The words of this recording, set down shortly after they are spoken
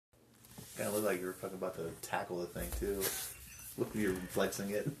Kind of looked like you were fucking about to tackle the thing, too. Look like you're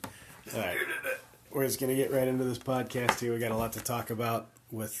flexing it. All right. We're just going to get right into this podcast here. We got a lot to talk about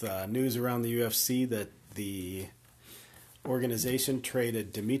with news around the UFC that the organization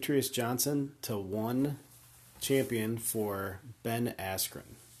traded Demetrious Johnson to one champion for Ben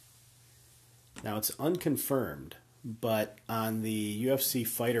Askren. Now, it's unconfirmed, but on the UFC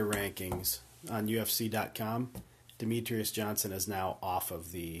fighter rankings on UFC.com, Demetrious Johnson is now off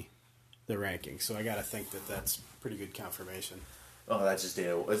of the rankings. So I got to think that that's pretty good confirmation. Oh, that's just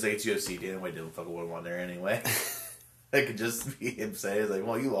Dana. It's like it's UFC. Dana White didn't fucking want him on there anyway. That could just be him saying, like,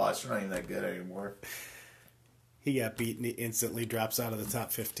 well, you lost. You're not even that good anymore. He got beaten. He instantly drops out of the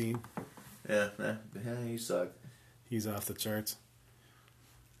top 15. Yeah, you suck. He's off the charts.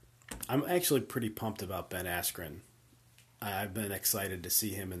 I'm actually pretty pumped about Ben Askren. I've been excited to see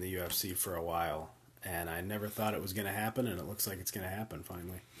him in the UFC for a while, and I never thought it was going to happen, and it looks like it's going to happen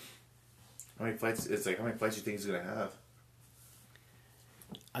finally. How many fights? It's like, how many fights do you think he's going to have?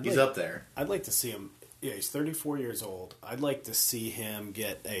 He's He's up there. I'd like to see him. Yeah, he's 34 years old. I'd like to see him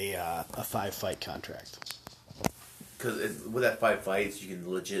get a 5-fight contract. Because with that 5 fights, you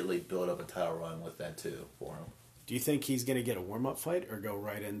can legitimately build up a title run with that too for him. Do you think he's going to get a warm-up fight or go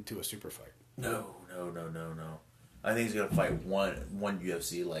right into a super fight? No. I think he's going to fight one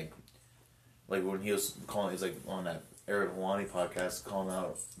UFC like when he was calling. He's like on that Eric Helwani podcast calling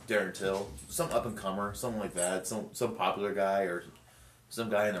out Darren Till, some up and comer, something like that, some popular guy or some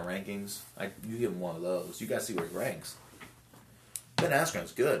guy in the rankings. You give him one of those. You got to see where he ranks. Ben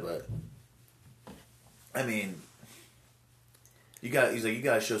Askren's good, but I mean. He's like, you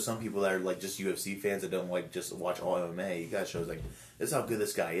gotta show some people that are like just UFC fans that don't like just watch all MMA. You gotta show like this is how good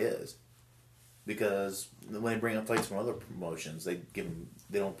this guy is, because when they bring up fights from other promotions, they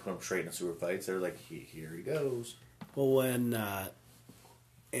don't put him straight in super fights. They're like, here he goes. Well,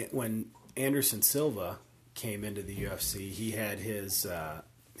 when Anderson Silva came into the UFC, he had his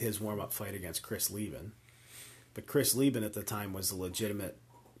warm up fight against Chris Lieben, but Chris Lieben at the time was a legitimate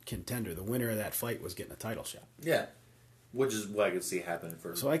contender. The winner of that fight was getting a title shot. Yeah. Which is what I could see happen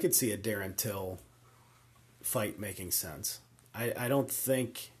for. So I could see a Darren Till fight making sense. I don't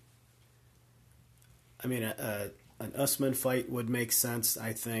think. I mean, an Usman fight would make sense.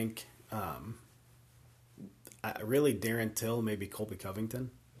 I think. Really, Darren Till, maybe Colby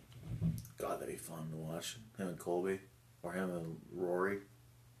Covington. God, that'd be fun to watch him and Colby, or him and Rory.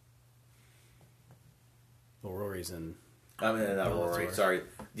 Well, Rory's in. I mean, not Rory. Sorry,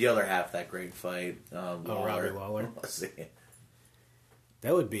 the other half that great fight. Robbie Lawler.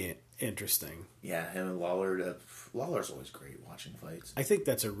 That would be interesting. Yeah, him and Lawler. Lawler's always great watching fights. I think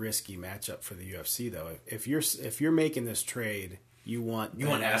that's a risky matchup for the UFC, though. If you're making this trade, you want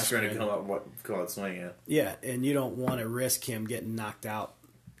Askren to come out swinging. Yeah, and you don't want to risk him getting knocked out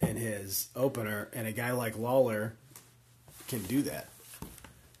in his opener, and a guy like Lawler can do that.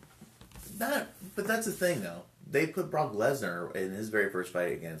 But that's the thing, though. They put Brock Lesnar in his very first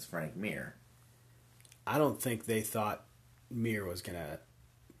fight against Frank Mir. I don't think they thought Mir was going to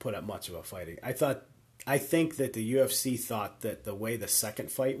put up much of a fighting. I think that the UFC thought that the way the second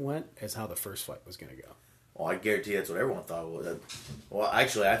fight went is how the first fight was going to go. Well, I guarantee that's what everyone thought. Well,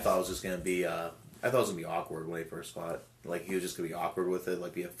 actually, I thought it was just going to be. I thought it was going to be awkward when he first fought. Like he was just going to be awkward with it,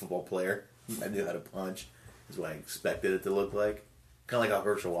 like be a football player. I knew how to punch. Is what I expected it to look like. Kind of like how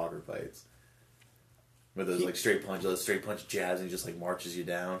Herschel Walker fights. With those straight punch jabs, and he just like marches you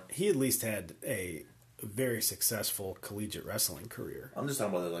down. He at least had a very successful collegiate wrestling career. I'm just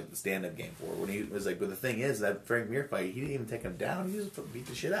talking about the stand-up game for when he was like. But the thing is, that Frank Mir fight, he didn't even take him down. He just beat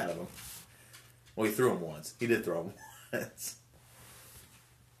the shit out of him. Well, he threw him once. He did throw him once.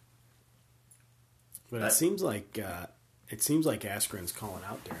 But it seems like Askren's calling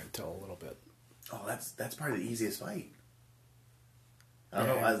out Darren Till a little bit. Oh, that's probably the easiest fight. I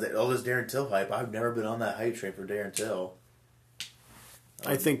don't know. All this Darren Till hype, I've never been on that hype train for Darren Till.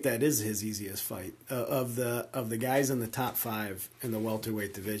 I think that is his easiest fight of the guys in the top 5 in the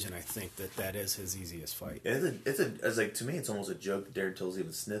welterweight division. I think that is his easiest fight. It's like to me, it's almost a joke that Darren Till's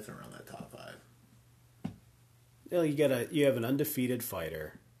even sniffing around that top 5. Well, you have an undefeated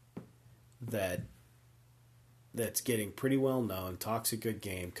fighter that's getting pretty well known, talks a good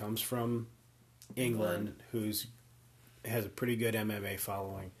game, comes from England, has a pretty good MMA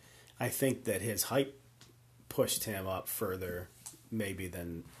following. I think that his hype pushed him up further, maybe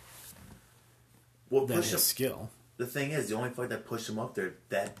than his skill. The thing is, the only fight that pushed him up there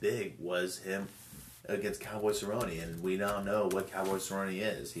that big was him against Cowboy Cerrone, and we now know what Cowboy Cerrone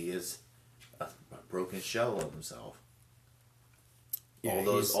is. He is a broken shell of himself. Yeah,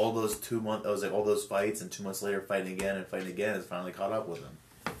 all those 2 months, I was like all those fights, and 2 months later fighting again has finally caught up with him.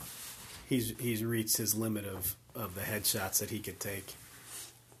 he's reached his limit of the headshots that he could take.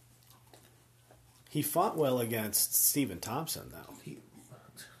 He fought well against Stephen Thompson, though.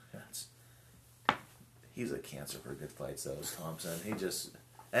 He's a cancer for good fights, though, Thompson.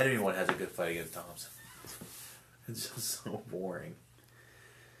 Anyone has a good fight against Thompson. It's just so boring.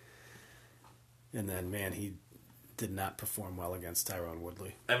 And then, man, he did not perform well against Tyron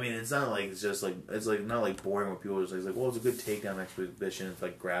Woodley. I mean, it's not like not like boring when people are just like, well, it's a good takedown exhibition. It's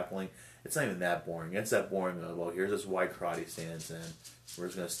like grappling. It's not even that boring. It's that boring. Well, here's this wide karate stance, and we're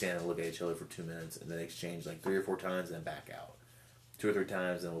just gonna stand and look at each other for 2 minutes, and then exchange like 3 or 4 times, and then back out. 2 or 3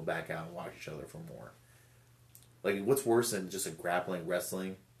 times, and we'll back out and watch each other for more. Like, what's worse than just a grappling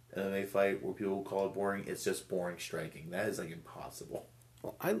wrestling MMA fight where people call it boring? It's just boring striking. That is like impossible.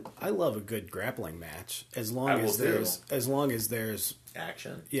 Well, I love a good grappling match as long as there's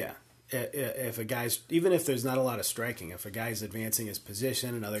action. Yeah, if a guy's, even if there's not a lot of striking, if a guy's advancing his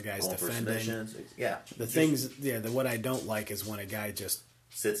position and other guys defending, what I don't like is when a guy just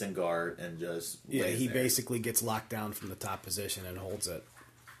sits in guard and just basically gets locked down from the top position and holds it.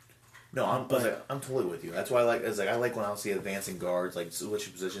 No, I'm totally with you. That's why I like when I see advancing guards like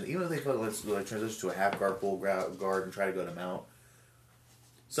switch positions, even if they transition to a half guard, full guard, and try to go to mount.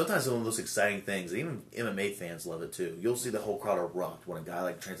 Sometimes some of those exciting things, even MMA fans love it too. You'll see the whole crowd erupt when a guy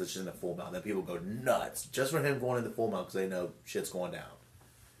like transitions into full mount. Then people go nuts just for him going into full mount because they know shit's going down.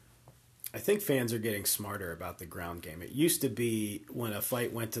 I think fans are getting smarter about the ground game. It used to be when a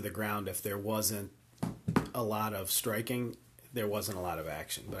fight went to the ground, if there wasn't a lot of striking, there wasn't a lot of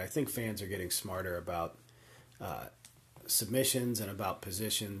action. But I think fans are getting smarter about submissions and about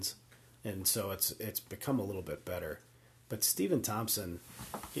positions, and so it's become a little bit better. But Stephen Thompson,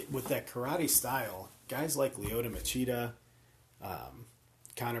 with that karate style, guys like Lyoto Machida,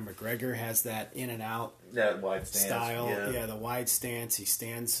 Conor McGregor has that in and out wide stance style. Yeah, the wide stance. He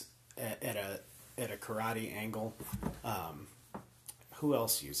stands at a karate angle. Who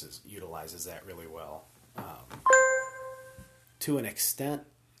else utilizes that really well? To an extent,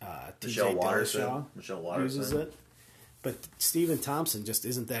 Michelle Waterson uses it, but Stephen Thompson just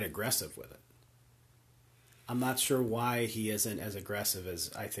isn't that aggressive with it. I'm not sure why he isn't as aggressive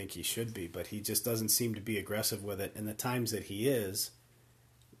as I think he should be, but he just doesn't seem to be aggressive with it. And the times that he is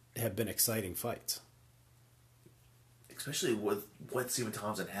have been exciting fights. Especially with what Stephen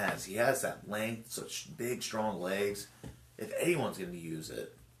Thompson has. He has that length, such big, strong legs. If anyone's going to use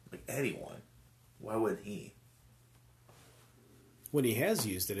it, like anyone, why wouldn't he? When he has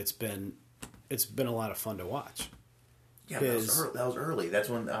used it, it's been a lot of fun to watch. Yeah, that was early. That's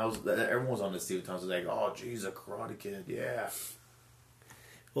when everyone was on the Stephen Thompson like, oh, geez, a Karate Kid, yeah.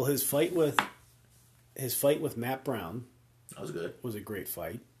 Well, his fight with Matt Brown, that was good. Was a great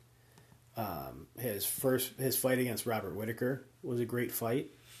fight. His fight against Robert Whittaker was a great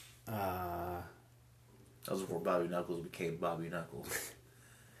fight. That was before Bobby Knuckles became Bobby Knuckles.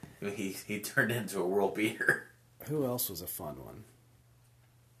 I mean, he turned into a world beater. Who else was a fun one?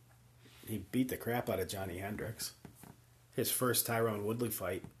 He beat the crap out of Johnny Hendricks. His first Tyron Woodley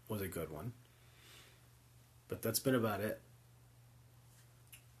fight was a good one. But that's been about it.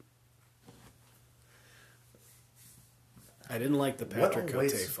 I didn't like the Patrick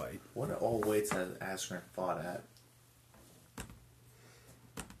Cote fight. What all weights has Askren fought at?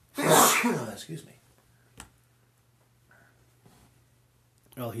 Excuse me.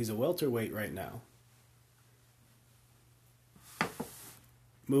 Well, he's a welterweight right now.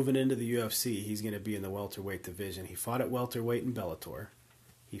 Moving into the UFC, he's going to be in the welterweight division. He fought at welterweight in Bellator.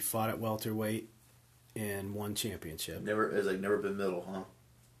 He fought at welterweight in one championship. Never been middle, huh?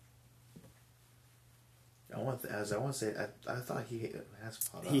 I thought he has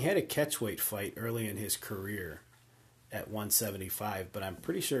fought. He had a catchweight fight early in his career at 175, but I'm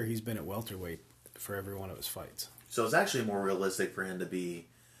pretty sure he's been at welterweight for every one of his fights. So it's actually more realistic for him to be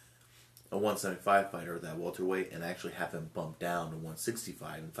a 175 fighter at that welterweight and actually have him bump down to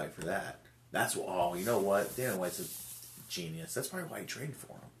 165 and fight for that. That's you know what? Dana White's a genius. That's probably why he traded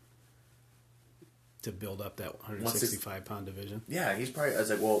for him. To build up that 165-pound division? Yeah, he's probably... I was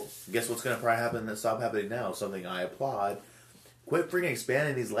like, well, guess what's going to probably happen that stop happening now? Something I applaud. Quit freaking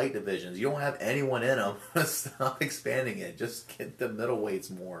expanding these light divisions. You don't have anyone in them. Stop expanding it. Just get the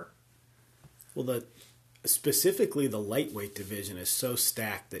middleweights more. Well, specifically the lightweight division is so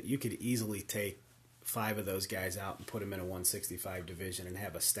stacked that you could easily take 5 of those guys out and put them in a 165 division and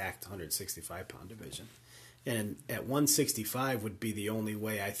have a stacked 165-pound division. And at 165 would be the only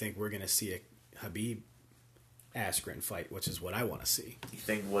way I think we're going to see a Khabib Askren fight, which is what I want to see. You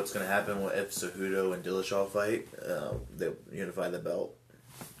think what's going to happen if Cejudo and Dillashaw fight? They unify the belt,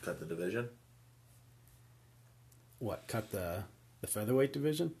 cut the division. What? Cut the The featherweight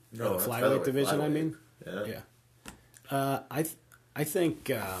division? No, Or the that's flyweight division, flyweight. I mean? Yeah. I think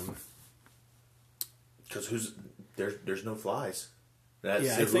Because there's no flies. That's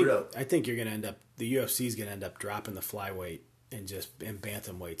yeah, Cejudo. I think you're going to end up the UFC is going to end up dropping the flyweight and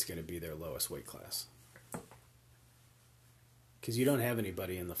bantamweight's going to be their lowest weight class. Because you don't have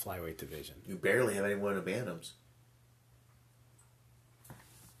anybody in the flyweight division. You barely have anyone in the bantams.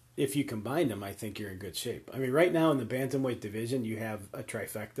 If you combine them, I think you're in good shape. I mean, right now in the bantamweight division, you have a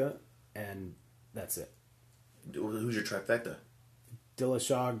trifecta, and that's it. Who's your trifecta?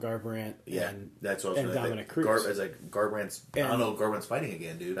 Dillashaw, Garbrandt, Yeah, and, that's what I was and gonna Dominic think. Cruz. It's like Garbrandt's. I don't know if Garbrandt's fighting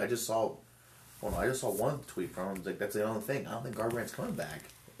again, dude. I just saw one tweet from him. It's like that's the only thing. I don't think Garbrandt's coming back.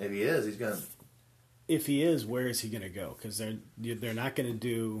 If he is, he's gonna. If he is, where is he going to go? Because they're not going to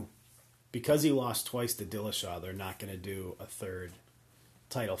do, because he lost twice to Dillashaw, they're not going to do a third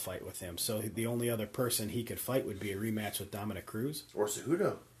title fight with him. So the only other person he could fight would be a rematch with Dominic Cruz. Or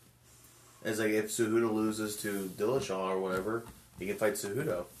Cejudo. It's like if Cejudo loses to Dillashaw or whatever, he can fight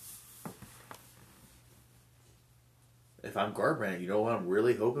Cejudo. If I'm Garbrandt, you know what I'm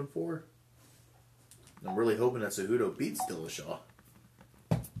really hoping for? I'm really hoping that Cejudo beats Dillashaw.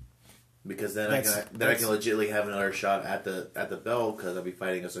 Because then I can legitimately have another shot at the belt because I'll be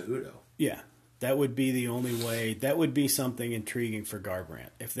fighting a Cejudo. Yeah, that would be the only way. That would be something intriguing for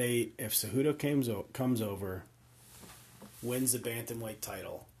Garbrandt if Cejudo comes over, wins the bantamweight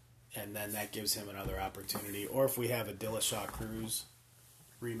title, and then that gives him another opportunity. Or if we have a Dillashaw Cruz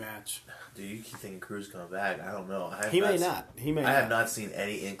rematch. Dude, you keep thinking Cruz coming back. I don't know. He may not. I have not seen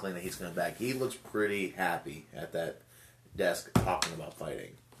any inkling that he's coming back. He looks pretty happy at that desk talking about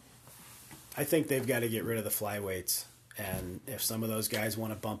fighting. I think they've got to get rid of the flyweights, and if some of those guys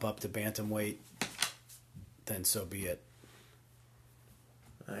want to bump up to bantamweight, then so be it.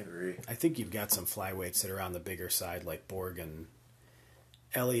 I agree. I think you've got some flyweights that are on the bigger side, like Borg and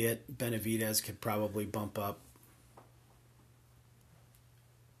Elliott. Benavidez could probably bump up.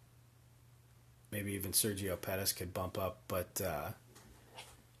 Maybe even Sergio Pettis could bump up, but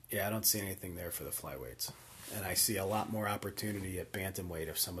yeah, I don't see anything there for the flyweights. And I see a lot more opportunity at bantamweight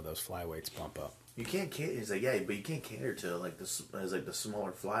if some of those flyweights bump up. You can't cater. It's like, yeah, but you can't cater to like the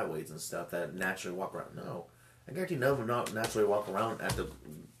smaller flyweights and stuff that naturally walk around. No, I guarantee none of them not naturally walk around at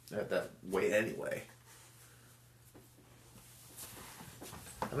that weight anyway.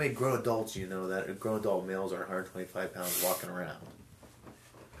 I mean, grown adults, you know that grown adult males are 125 pounds walking around.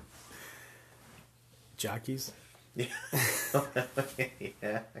 Jockeys? Yeah,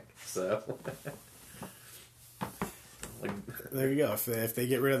 yeah. So. There you go. If they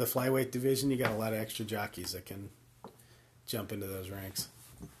get rid of the flyweight division, you got a lot of extra jockeys that can jump into those ranks.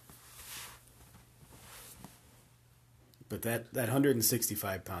 But that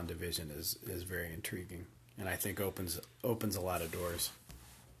 165-pound division is very intriguing, and I think opens a lot of doors.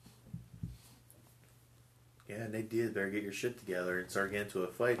 Yeah, and they did. Better get your shit together and start getting into a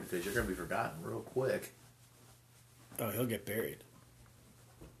fight because you're going to be forgotten real quick. Oh, he'll get buried.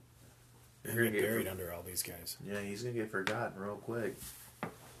 He'll get buried under all these guys. Yeah, he's going to get forgotten real quick.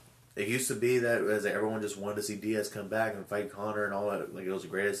 It used to be that as everyone just wanted to see Diaz come back and fight Conor and all that. Like, it was the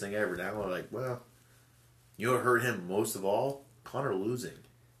greatest thing ever. Now we're like, well, you know what hurt him most of all? Conor losing.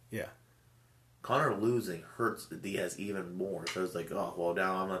 Yeah. Conor losing hurts Diaz even more. So it's like, oh, well,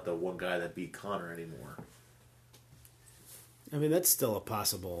 now I'm not the one guy that beat Conor anymore. I mean, that's still a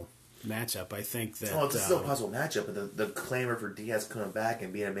possible matchup. I think that... Oh, it's still a possible matchup, but the clamor for Diaz coming back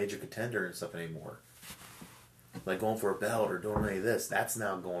and being a major contender and stuff anymore. Like going for a belt or doing any of this, that's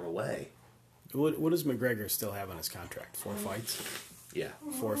now going away. What does McGregor still have on his contract? 4 fights? Yeah.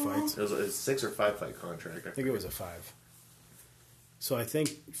 4 fights? It was a 6 or 5 fight contract. I think it was a 5. So I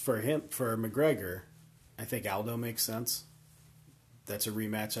think for McGregor, I think Aldo makes sense. That's a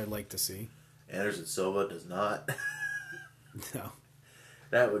rematch I'd like to see. Anderson Silva does not. No.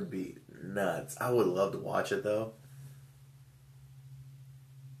 That would be nuts. I would love to watch it, though.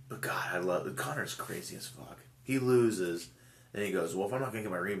 But God, Conor's crazy as fuck. He loses, and he goes, well, if I'm not going to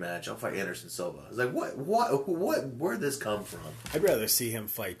get my rematch, I'll fight Anderson Silva. I was like, where'd this come from? I'd rather see him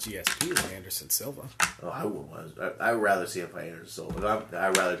fight GSP than Anderson Silva. Oh, I wouldn't. I'd rather see him fight Anderson Silva.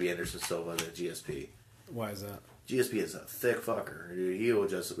 I'd rather be Anderson Silva than GSP. Why is that? GSP is a thick fucker. Dude, he will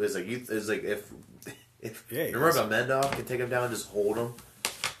just... It's like if yeah, Nurmagomedov can take him down and just hold him,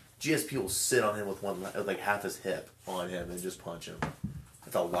 GSP will sit on him with like half his hip on him and just punch him.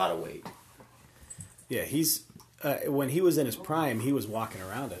 That's a lot of weight. Yeah, he's... when he was in his prime, he was walking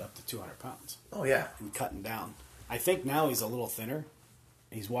around at up to 200 pounds. Oh, yeah. And cutting down. I think now he's a little thinner.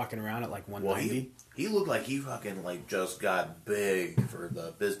 He's walking around at like 190. Well, he looked like he fucking like just got big for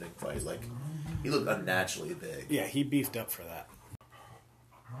the Bisping fight. Like, he looked unnaturally big. Yeah, he beefed up for that.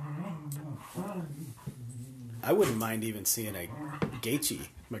 I wouldn't mind even seeing a Gaethje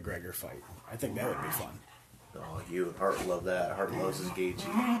McGregor fight. I think that would be fun. Oh, you and Hart love that. Hart loves his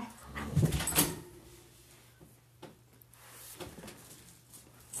Gaethje.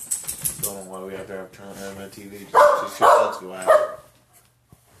 Don't know why we have to turn on TV. Just let's go out.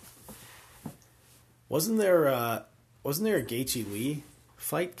 Wasn't there a Gaethje Lee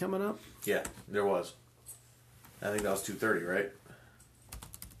fight coming up? Yeah, there was. I think that was 2:30, right?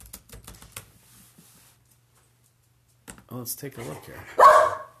 Oh, let's take a look here.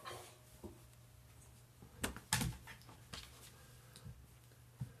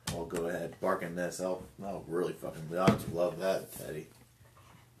 I'll go ahead, bark in this. I'll really fucking be honest. Love that, Teddy.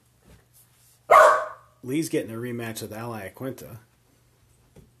 Lee's getting a rematch with Al Iaquinta.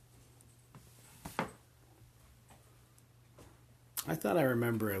 I thought I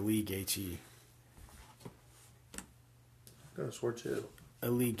remember a Lee Gaethje. I could have swore too. A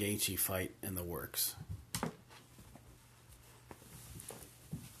Lee Gaethje fight in the works.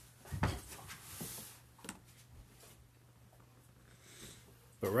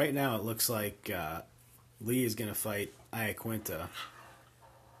 But right now it looks like Lee is going to fight Iaquinta.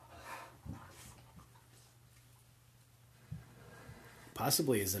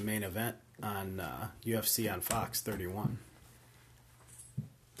 Possibly as the main event on UFC on Fox 31.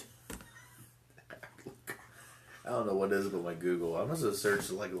 I don't know what it is with my Google. I must have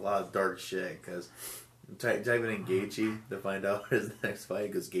searched like a lot of dark shit because typing in Gaethje to find out his next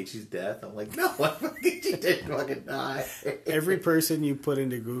fight because Gaethje's death. I'm like, no, Gaethje didn't fucking die. Every person you put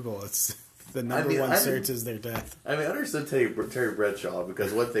into Google, it's the number one search is their death. I mean, I understood Terry Bradshaw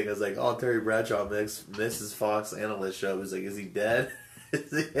because one thing is like, oh, Terry Bradshaw Mrs. Fox analyst show was like, is he dead?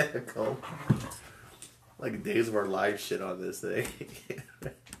 Is he at a coma? Like Days of Our Lives shit on this thing.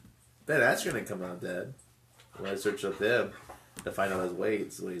 Ben Askren didn't come out dead. When I searched up him to find out his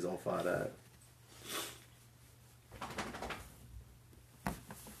weights when he's all fought at.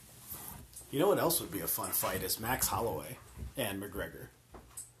 You know what else would be a fun fight is Max Holloway and McGregor.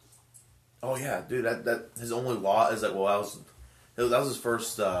 Oh yeah, dude, that his only loss is like that was his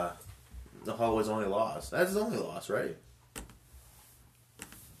first the Holloway's only loss. That's his only loss, right?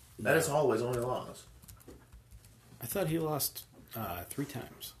 That is Holloway's only loss. I thought he lost 3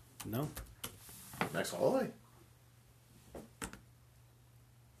 times. No? Max Holloway?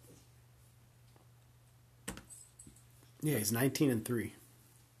 Yeah, he's 19-3.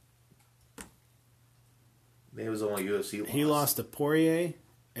 Maybe it was only UFC loss. He lost to Poirier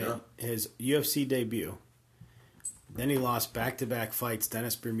at his UFC debut. Then he lost back-to-back fights,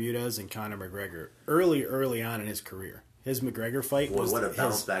 Dennis Bermudez and Conor McGregor, early on in his career. His McGregor fight was... What a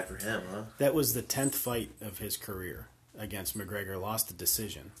bounce back for him, huh? That was the 10th fight of his career against McGregor. Lost a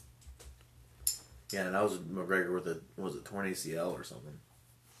decision. Yeah, and that was McGregor with a torn ACL or something.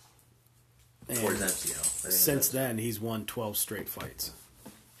 And or his MCL. Since then, he's won 12 straight fights.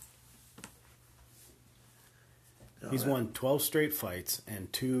 He's won 12 straight fights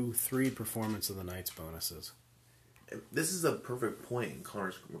and 3 Performance of the Nights bonuses. This is a perfect point in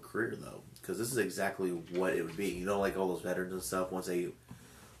Conor's career, though, because this is exactly what it would be. You know, like all those veterans and stuff, once you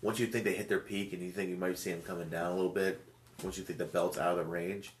think they hit their peak and you think you might see them coming down a little bit, once you think the belt's out of the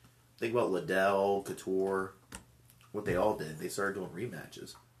range, think about Liddell, Couture, what they all did. They started doing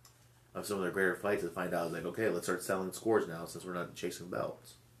rematches of some of their greater fights to find out, like, okay, let's start selling scores now since we're not chasing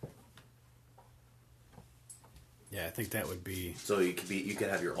belts. Yeah, I think that would be... So you can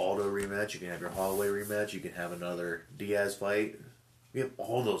have your Aldo rematch, you can have your Holloway rematch, you can have another Diaz fight. We have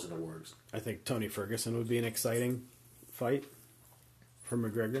all those in the works. I think Tony Ferguson would be an exciting fight for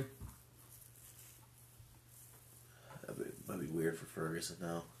McGregor. That'd be weird for Ferguson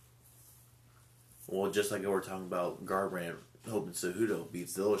now. Well, just like we were talking about Garbrandt hoping Cejudo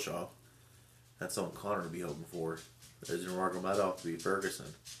beats Dillashaw. That's something Conor would be hoping for. There's Nurmagomedov to beat Ferguson.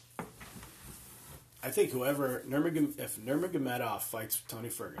 I think if Nurmagomedov fights Tony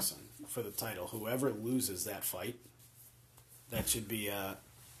Ferguson for the title, whoever loses that fight, that should be a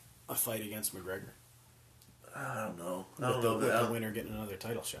fight against McGregor. I don't know. With the winner getting another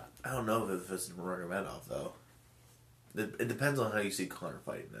title shot. I don't know if it's Nurmagomedov, though. It depends on how you see Conor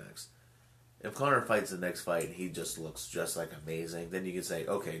fight next. If Conor fights the next fight and he just looks just like amazing, then you can say,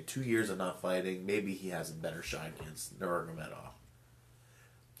 okay, 2 years of not fighting, maybe he has a better shot against Nurmagomedov.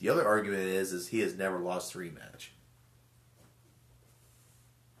 The other argument is he has never lost a rematch.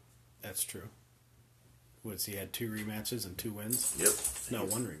 That's true. He had 2 rematches and 2 wins? Yep. No,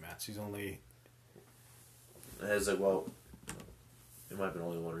 1 rematch. He's only... It's like, well, it might have been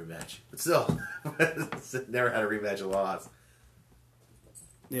only 1 rematch. But still, never had a rematch and lost.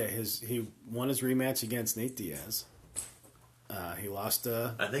 Yeah, he won his rematch against Nate Diaz. He lost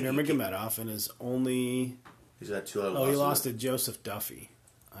to I think Nurmagomedov, and his only... He's got 2 other Oh, he lost to Joseph Duffy.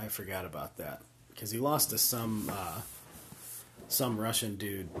 I forgot about that. Because he lost to some Russian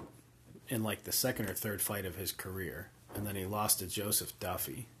dude in like the second or third fight of his career. And then he lost to Joseph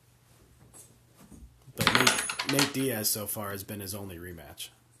Duffy. But Nate Diaz so far has been his only rematch.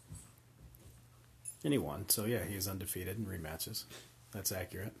 And he won. So yeah, he is undefeated in rematches. That's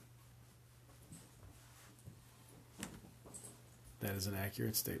accurate. That is an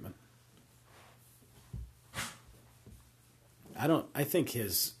accurate statement. I think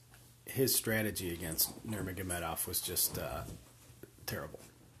his strategy against Nurmagomedov was just terrible.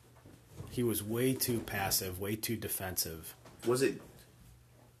 He was way too passive, way too defensive. Was it?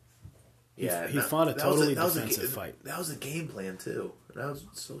 Yeah, he fought a totally defensive fight. That was a game plan too. That was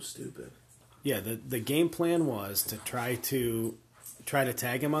so stupid. Yeah, the game plan was to try to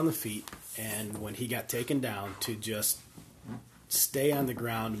tag him on the feet, and when he got taken down, to just stay on the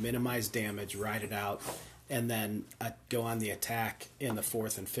ground, minimize damage, ride it out, and then go on the attack in the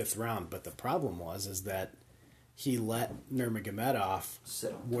 4th and 5th round. But the problem is that he let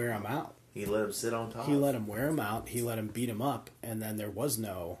Nurmagomedov wear him out. He let him sit on top. He let him wear him out. He let him beat him up, and then there was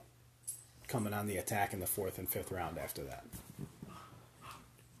no coming on the attack in the 4th and 5th round after that.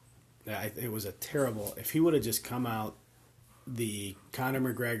 It was a terrible... If he would have just come out the Conor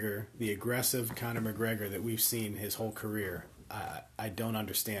McGregor, the aggressive Conor McGregor that we've seen his whole career, I don't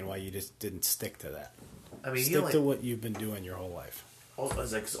understand why you just didn't stick to that. I mean, stick to what you've been doing your whole life. All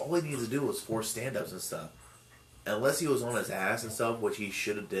he needed to do was force stand-ups and stuff. Unless he was on his ass and stuff, which he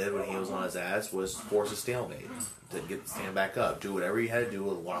should have did when he was on his ass, was force a stalemate to stand back up. Do whatever he had to do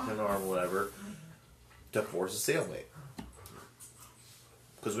with locking an arm or whatever to force a stalemate.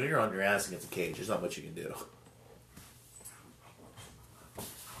 Because when you're on your ass against a cage, there's not much you can do.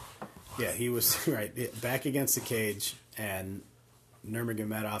 Yeah, he was right back against the cage, and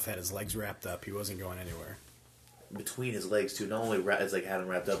Nurmagomedov had his legs wrapped up. He wasn't going anywhere. Between his legs too, not only as like had him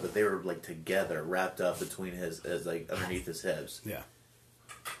wrapped up, but they were like together, wrapped up between underneath his hips. Yeah.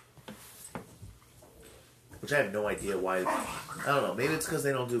 Which I have no idea why. I don't know. Maybe it's because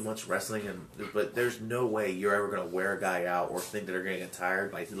they don't do much wrestling, but there's no way you're ever going to wear a guy out or think that they're going to get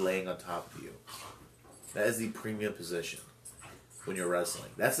tired by laying on top of you. That is the premium position when you're wrestling.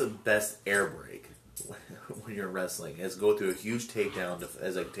 That's the best air break when you're wrestling. Is go through a huge takedown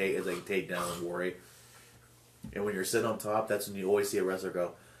as a takedown and worry. And when you're sitting on top, that's when you always see a wrestler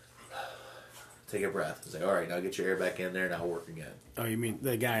go, take a breath. It's like, all right, now get your air back in there, now work again. Oh, you mean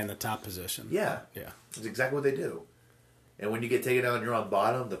the guy in the top position? Yeah. Yeah. That's exactly what they do. And when you get taken down and you're on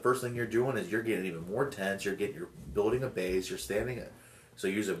bottom, the first thing you're doing is you're getting even more tense. You're building a base. You're standing it. So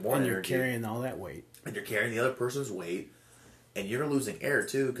you're using more energy. And you're carrying all that weight. And you're carrying the other person's weight. And you're losing air,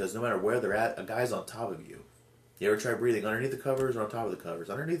 too, because no matter where they're at, a guy's on top of you. You ever try breathing underneath the covers or on top of the covers?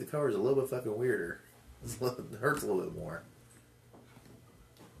 Underneath the covers is a little bit fucking weirder. It hurts a little bit more.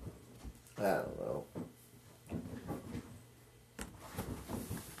 I don't know.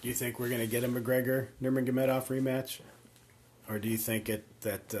 Do you think we're going to get a McGregor-Nurmagomedov rematch? Or do you think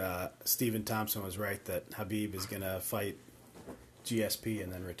that Stephen Thompson was right that Khabib is going to fight GSP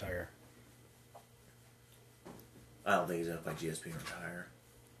and then retire? I don't think he's going to fight GSP and retire.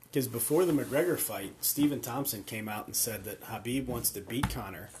 Because before the McGregor fight, Stephen Thompson came out and said that Khabib wants to beat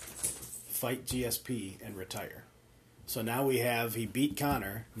Conor, fight GSP, and retire. So now he beat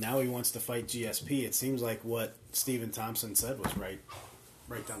Conor, now he wants to fight GSP. It seems like what Stephen Thompson said was right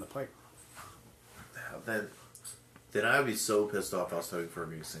down the pipe. Then I would be so pissed off if I was Tony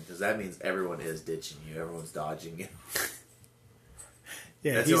Ferguson, because that means everyone is ditching you, everyone's dodging you.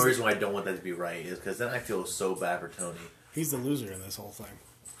 Yeah, that's the only reason why I don't want that to be right, is because then I feel so bad for Tony. He's the loser in this whole thing.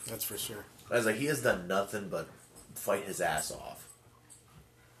 That's for sure. I was like, he has done nothing but fight his ass off.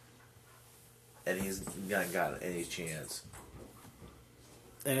 And he's not got any chance.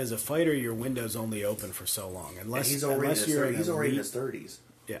 And as a fighter, your window's only open for so long. He's already in his 30s.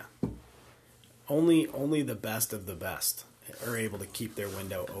 Yeah. Only the best of the best are able to keep their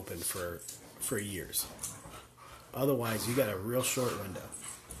window open for years. Otherwise, you got a real short window.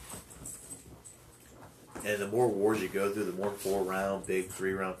 And the more wars you go through, the more 4-round, big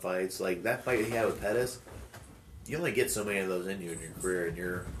 3-round fights. Like that fight he had with Pettis, you only get so many of those in you in your career, and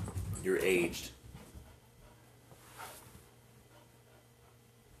you're aged.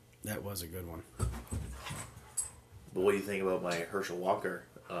 That was a good one. But what do you think about my Herschel Walker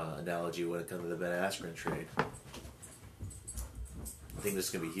analogy when it comes to the Ben Askren trade? I think this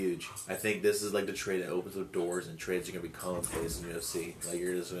is going to be huge. I think this is like the trade that opens the doors, and trades are going to be commonplace in UFC. Like,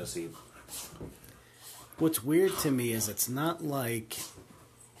 you're just going to see... What's weird to me is it's not like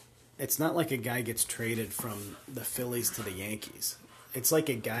it's not like a guy gets traded from the Phillies to the Yankees. It's like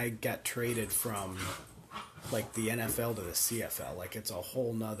a guy got traded from like the NFL to the CFL. Like it's a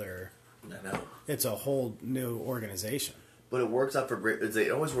whole nother. I know. It's a whole new organization. But it works out for great.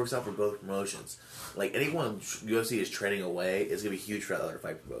 It always works out for both promotions. Like anyone UFC is trading away is gonna be huge for that other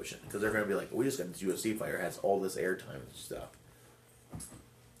fight promotion because they're gonna be like, we just got this UFC fighter has all this airtime and stuff.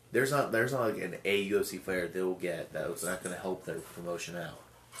 There's not like an A UFC fighter they will get that's not gonna help their promotion out.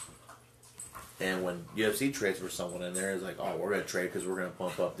 And when UFC trades for someone in there, it's like, oh, we're gonna trade because we're gonna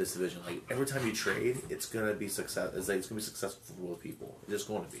bump up this division. Like every time you trade, it's gonna be success. It's gonna be successful for both people. It's just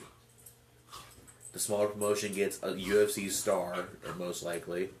going to be. The smaller promotion gets a UFC star, or most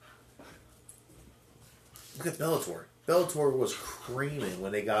likely. Look at Bellator. Bellator was creaming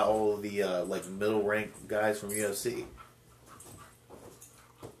when they got all of the like middle ranked guys from UFC.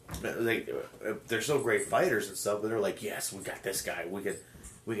 They're still great fighters and stuff, but they're like, yes, we got this guy. We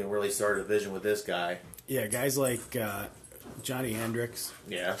can really start a division with this guy. Yeah, guys like Johnny Hendricks.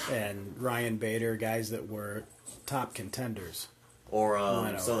 Yeah. And Ryan Bader, guys that were top contenders. Or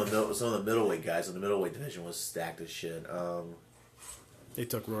some of the middleweight guys in the middleweight division was stacked as shit. They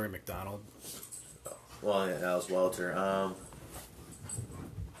took Rory McDonald. Well, yeah, that was welter.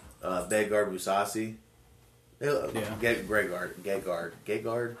 Gegard Mousasi. Yeah.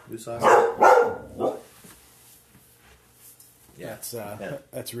 Gegard Mousasi. Yeah.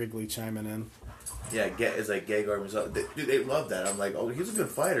 That's Wrigley chiming in. Yeah, it's like Gegard Mousasi. Dude, they love that. I'm like, oh, he's a good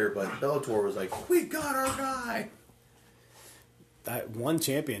fighter, but Bellator was like, we got our guy. That one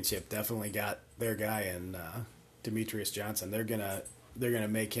championship definitely got their guy in Demetrius Johnson. They're gonna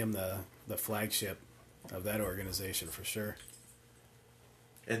make him the flagship of that organization for sure.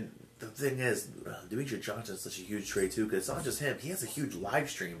 And the thing is, Demetrius Johnson is such a huge trade too, because it's not just him. He has a huge live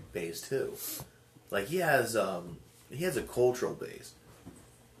stream base too. Like he has a cultural base.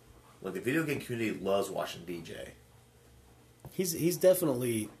 Like the video game community loves watching DJ. He's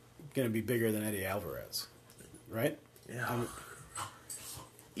definitely gonna be bigger than Eddie Alvarez, right? Yeah.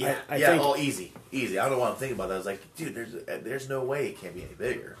 I think, oh, easy. I don't know what I'm thinking about that. I was like, dude, there's no way it can't be any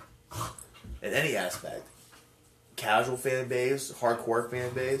bigger. In any aspect. Casual fan base, hardcore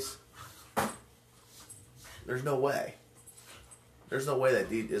fan base. There's no way. There's no way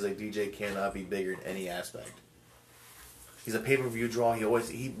that DJ cannot be bigger in any aspect. He's a pay-per-view draw. He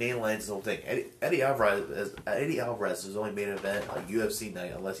mainlines his whole thing. Eddie Alvarez is his only main event a UFC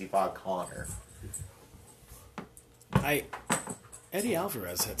night unless he fought Conor. Eddie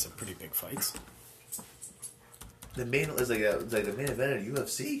Alvarez had some pretty big fights. The main is like the main event at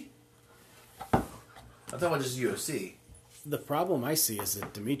UFC. I'm talking about just UFC. The problem I see is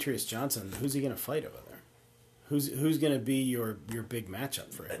that Demetrius Johnson, who's he going to fight over there? Who's going to be your big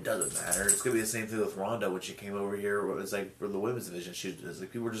matchup for him? It doesn't matter. It's going to be the same thing with Ronda when she came over here. It's like for the women's division, it's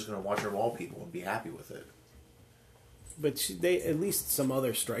like people are just going to watch her maul people and be happy with it. But they at least some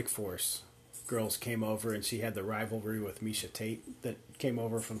other Strikeforce girls came over, and she had the rivalry with Misha Tate that came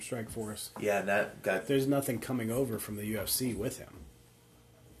over from Strikeforce. Yeah, and that got. There's nothing coming over from the UFC with him.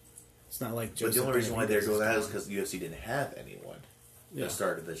 It's not like. But the only reason why they're doing that is because the UFC didn't have anyone to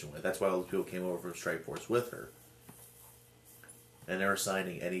start a division with. That's why all those people came over from Strikeforce with her. And they were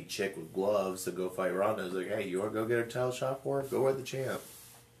signing any chick with gloves to go fight Ronda. It's like, hey, you want to go get a title shot for her? Go with the champ.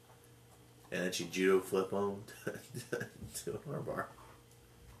 And then she judo flip him to an armbar.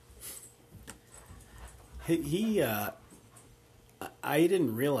 I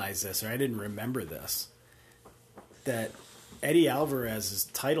didn't realize this, or I didn't remember this, that Eddie Alvarez's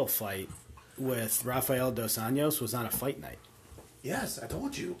title fight with Rafael Dos Anjos was on a fight night. Yes, I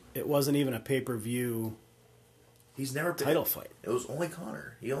told you. It wasn't even a pay-per-view. He's never been. Title fight. It was only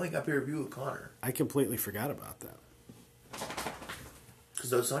Conor. He only got pay-per-view with Conor. I completely forgot about that. Because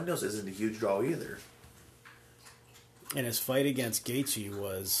Dos Anjos isn't a huge draw either. And his fight against Gaethje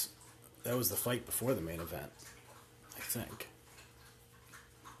was the fight before the main event, I think.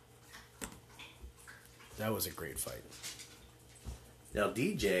 That was a great fight. Now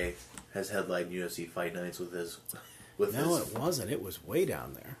DJ has headlined UFC fight nights with his. No, it wasn't. It was way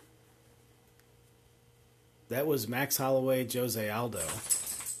down there. That was Max Holloway, Jose Aldo.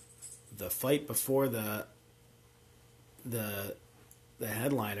 The fight before the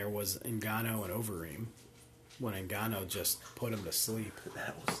headliner was Ngannou and Overeem, when Ngannou just put him to sleep.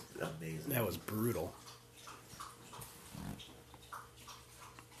 That was amazing. That was brutal.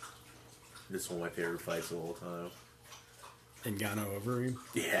 This is one of my favorite fights of all time. Ngannou Overeem?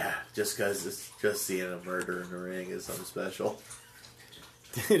 Yeah, just because just seeing a murder in the ring is something special.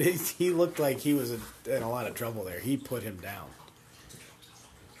 He looked like he was in a lot of trouble there. He put him down.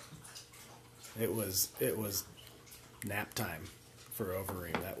 It was nap time for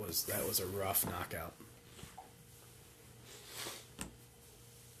Overeem. That was a rough knockout.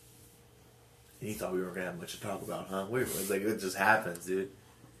 And you thought we weren't going to have much to talk about, huh? It's like, it just happens, dude.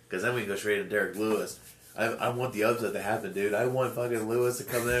 Because then we can go straight to Derek Lewis. I want the upset to happen, dude. I want fucking Lewis to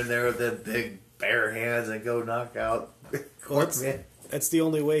come in there with them big bare hands and go knock out Cormier. That's the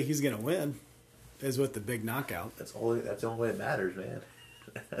only way he's going to win, is with the big knockout. That's the only way it matters, man.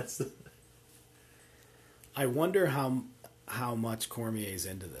 I wonder how much Cormier's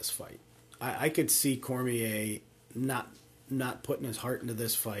into this fight. I could see Cormier not putting his heart into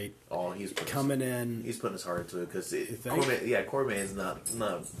this fight. Oh, he's coming in. He's putting his heart into it because Cormier is not.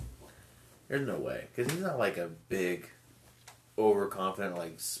 There's no way because he's not like a big, overconfident,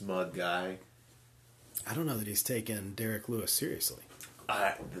 like smug guy. I don't know that he's taking Derek Lewis seriously.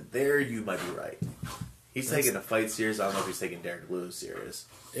 There you might be right. He's taking the fight serious. I don't know if he's taking Derek Lewis serious.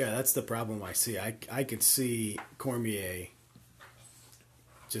 Yeah, that's the problem I see. I could see Cormier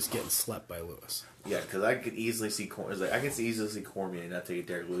just getting slept by Lewis. Yeah, because I could easily see easily see Cormier not taking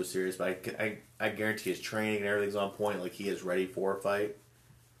Derek Lewis serious, but I guarantee his training and everything's on point. Like he is ready for a fight.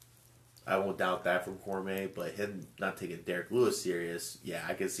 I won't doubt that from Cormier, but him not taking Derek Lewis serious, yeah,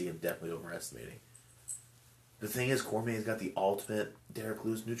 I can see him definitely overestimating. The thing is, Cormier's got the ultimate Derek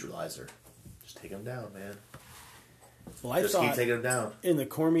Lewis neutralizer. Just take him down, man. Well, I just thought keep taking him down. In the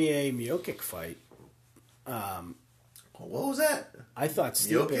Cormier-Miocic fight, what was that? I thought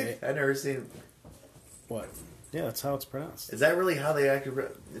Stipe... Miocic? I've never seen... What? Yeah, that's how it's pronounced. Is that really how they actually...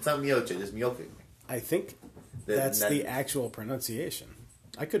 It's not Miocic, it's Miocic. I think that's the actual pronunciation.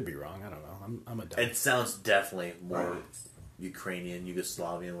 I could be wrong. I don't know. I'm a dumb. It sounds definitely more Ukrainian,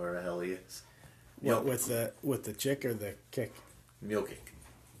 Yugoslavian, wherever the hell he is. What, with the chick or the kick? Miocic.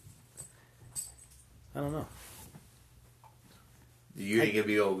 I don't know. You ain't gonna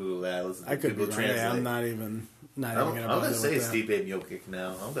be able to Google that. Listen to I could Google be Translate. I'm not even going to bother. I'm going to say Stipe Miocic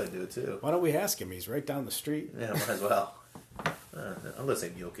now. I'm going to do it too. Why don't we ask him? He's right down the street. Yeah, might as well. I'm going to say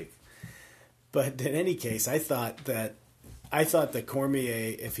Miocic. But in any case, I thought that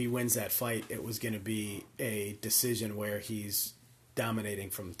Cormier, if he wins that fight, it was going to be a decision where he's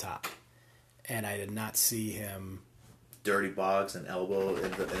dominating from the top. And I did not see him... Dirty box and elbow in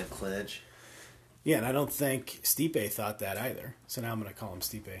a clinch. Yeah, and I don't think Stipe thought that either. So now I'm going to call him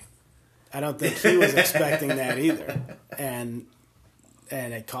Stipe. I don't think he was expecting that either. And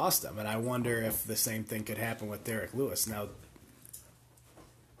it cost him. And I wonder if the same thing could happen with Derek Lewis. Now,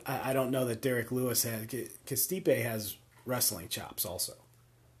 I don't know that Derek Lewis has... Because Stipe has wrestling chops also.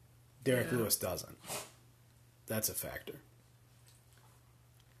 Derek Lewis doesn't. That's a factor.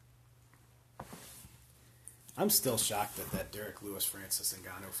 I'm still shocked that Derek Lewis-Francis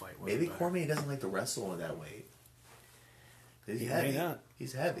Ngannou fight was Maybe Cormier doesn't like to wrestle in that weight. He's heavy. Not.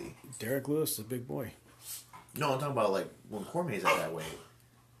 He's heavy. Derek Lewis is a big boy. No, I'm talking about like when Cormier's at that weight.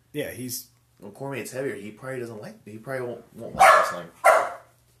 Yeah, when Cormier's heavier, he probably won't like wrestling.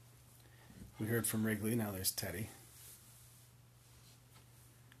 We heard from Wrigley, now there's Teddy.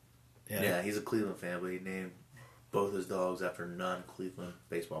 Yeah, he's a Cleveland fan, but he named both his dogs after non-Cleveland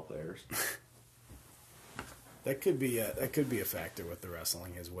baseball players. That could be a factor with the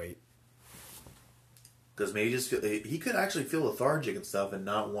wrestling, his weight. Because maybe he could actually feel lethargic and stuff, and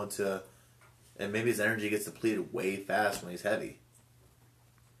not want to, and maybe his energy gets depleted way fast when he's heavy.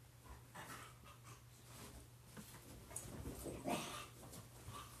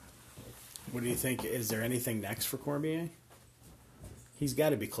 What do you think? Is there anything next for Cormier? He's got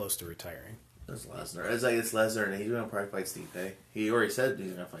to be close to retiring. It's Lesnar. It's Lesnar, and he's going to probably fight Stipe. He already said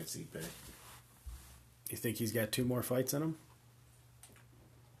he's going to fight Stipe. You think he's got 2 more fights in him?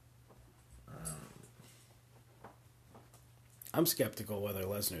 I'm skeptical whether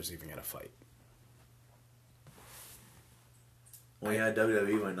Lesnar's even going to fight. Well, yeah,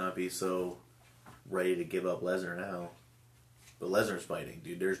 WWE might not be so ready to give up Lesnar now. But Lesnar's fighting,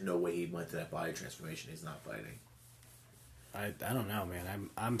 dude. There's no way he went through that body transformation. He's not fighting. I don't know, man.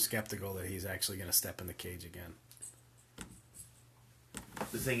 I'm skeptical that he's actually going to step in the cage again.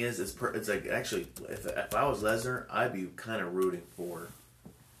 The thing is, it's like, actually, if I was Lesnar, I'd be kind of rooting for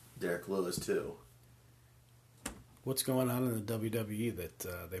Derek Lewis, too. What's going on in the WWE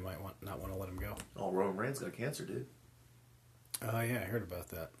that they might not want to let him go? Oh, Roman Reigns got cancer, dude. Oh, yeah, I heard about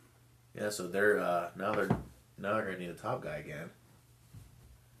that. Yeah, so they're now they're going to need a top guy again.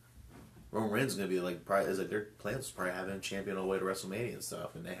 Roman Reigns is going to be their plan is probably having him champion all the way to WrestleMania and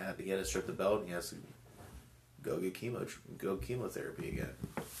stuff, and he had to strip the belt and he has to go get chemotherapy again.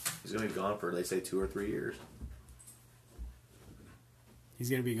 He's going to be gone for, they say, 2 or 3 years. He's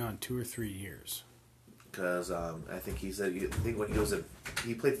going to be gone 2 or 3 years. Because I think he said, when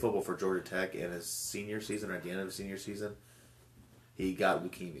he played football for Georgia Tech in his senior season or at the end of his senior season, he got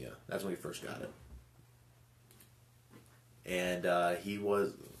leukemia. That's when he first got it. And it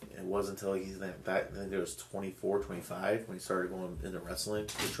wasn't until he's back, I think it was 24, 25, when he started going into wrestling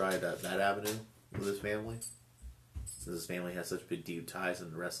to try that avenue with his family. Since his family has such big, deep ties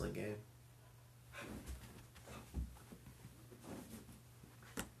in the wrestling game.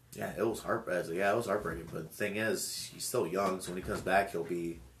 Yeah, it was heartbreaking. But the thing is, he's still young, so when he comes back, he'll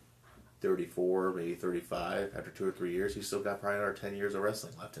be 34, maybe 35. After 2 or 3 years, he's still got probably another 10 years of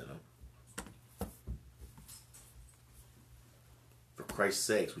wrestling left in him. For Christ's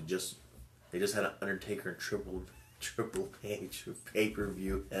sakes, they just had an Undertaker and Triple H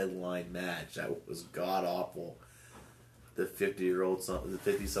pay-per-view headline match. That was god awful. The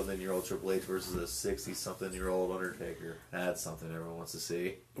 50-something-year-old Triple H versus a 60-something-year-old Undertaker. That's something everyone wants to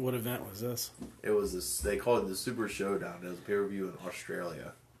see. What event was this? It was this. They called it the Super Showdown. It was a pay-per-view in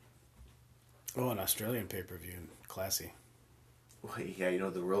Australia. Oh, an Australian pay-per-view. Classy. Well, yeah, you know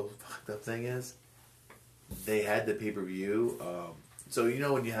what the real fucked up thing is? They had the pay-per-view. So you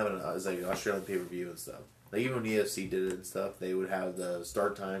know when you have an Australian pay-per-view and stuff. Like even when the UFC did it and stuff, they would have the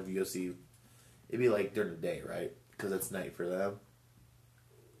start time. UFC, it'd be like during the day, right? Because it's night for them.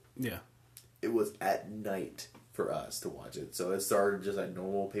 Yeah. It was at night for us to watch it. So it started just at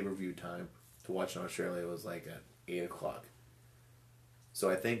normal pay-per-view time. To watch in Australia, it was like at 8 o'clock. So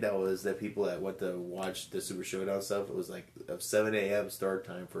I think that was the people that went to watch the Super Showdown stuff. It was like a 7 a.m. start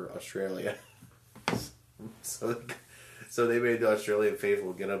time for Australia. So they made the Australian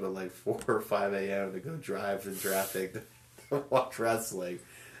faithful get up at like 4 or 5 a.m. to go drive in traffic to watch wrestling.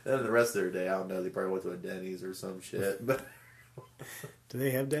 And then the rest of their day, I don't know, they probably went to a Denny's or some shit. But do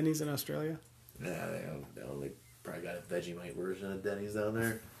they have Denny's in Australia? Nah, they don't know. They probably got a Vegemite version of Denny's down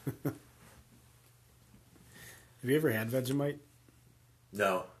there. Have you ever had Vegemite?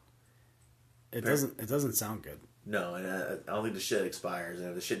 No. It doesn't sound good. No, and I don't think the shit expires. And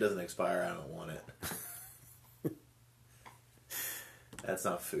if the shit doesn't expire, I don't want it. That's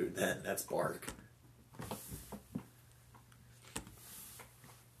not food then. That's bark.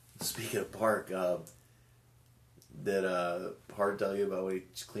 Speaking of bark, did Hart tell you about when he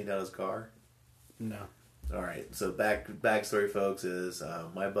cleaned out his car? No. Alright, so backstory, folks, is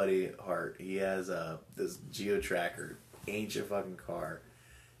my buddy Hart, he has this Geo Tracker, ancient fucking car.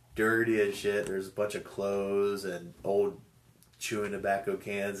 Dirty as shit. There's a bunch of clothes and old chewing tobacco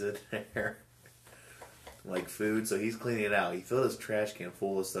cans in there. Like food, so he's cleaning it out. He filled his trash can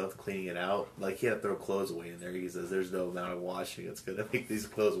full of stuff, cleaning it out. Like he had to throw clothes away in there. He says there's no amount of washing that's gonna make these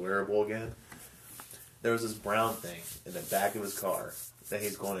clothes wearable again. There was this brown thing in the back of his car that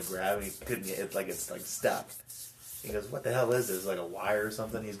he's going to grab, and he couldn't get it. It's like stuck. He goes, "What the hell is this? Like a wire or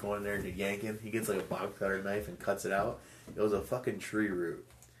something?" He's going in there to yank it. He gets like a box cutter knife and cuts it out. It was a fucking tree root.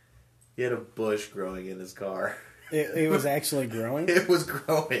 He had a bush growing in his car. It was actually growing? It was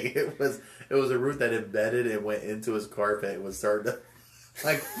growing. It was a root that embedded and went into his carpet and was starting to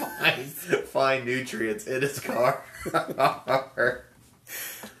like find nutrients in his car.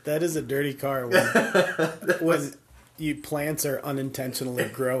 That is a dirty car when plants are unintentionally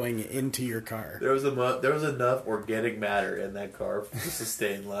growing into your car. There was enough organic matter in that car to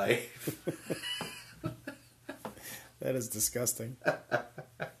sustain life. That is disgusting.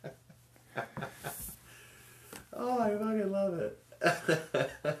 Oh, I fucking love it.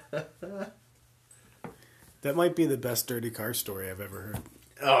 That might be the best dirty car story I've ever heard.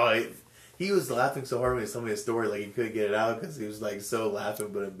 Oh, he was laughing so hard when he told me a story, like he couldn't get it out because he was like so laughing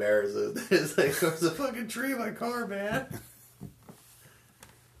but embarrassed. It's like, there's a fucking tree in my car, man.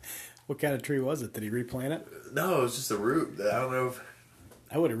 What kind of tree was it? Did he replant it? No, it was just a root. I don't know if...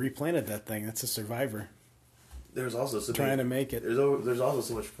 I would have replanted that thing. That's a survivor. There's also so trying to make it. There's also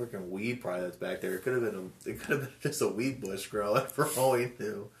so much freaking weed probably that's back there. It could have been just a weed bush growing for all we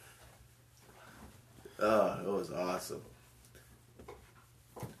knew. Oh, it was awesome.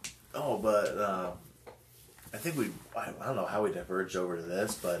 Oh, but I think I don't know how we diverged over to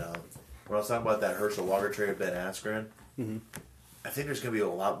this, but when I was talking about that Herschel Walker trade of Ben Askren, I think there's going to be a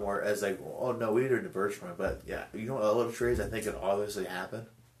lot more as like, oh no, we didn't diverge from it, but yeah, you know what other trades I think could obviously happen?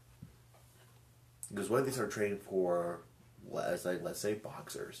 Because what if they start trading for, let's say,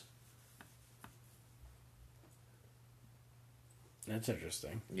 boxers? That's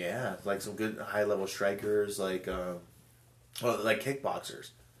interesting. Yeah, like some good high-level strikers, like kickboxers.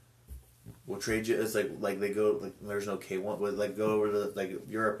 We'll trade you as like they go like there's no K1, but like go over to like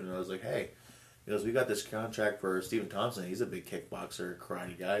Europe and I was like, hey, we got this contract for Stephen Thompson. He's a big kickboxer,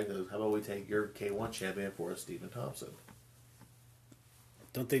 karate guy. He goes, how about we take your K1 champion for Stephen Thompson?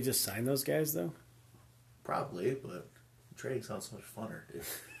 Don't they just sign those guys though? Probably, but trading sounds so much funner, dude.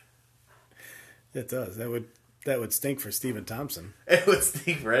 It does. That would That would stink for Stephen Thompson. It would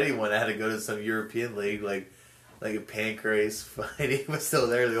stink for anyone that had to go to some European league like a Pancrase fighting, but still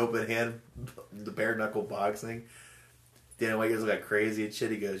there, the open hand, the bare knuckle boxing. Dana White gets like crazy and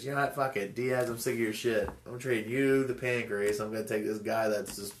shit. He goes, you know what, fuck it, Diaz, I'm sick of your shit. I'm trading you the Pancrase. I'm gonna take this guy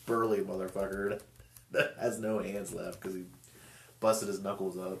that's this burly motherfucker that has no hands left because he busted his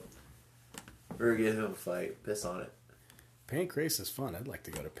knuckles up. We're gonna get him a fight. Piss on it. Pancrase is fun. I'd like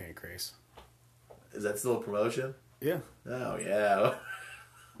to go to Pancrase. Is that still a promotion? Yeah. Oh, yeah.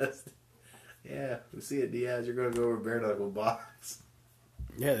 Yeah, we see it, Diaz. You're going to go over bare knuckle box.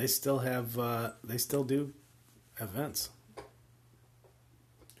 Yeah, they still have, they still do events.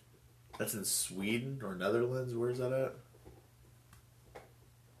 That's in Sweden or Netherlands? Where's that at?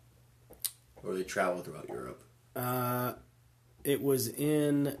 Or they travel throughout Europe? It was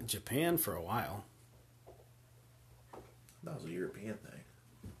in Japan for a while. That was a European thing.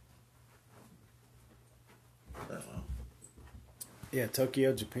 Oh, well. Yeah,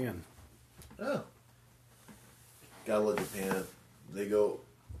 Tokyo, Japan. Oh. Gotta love Japan.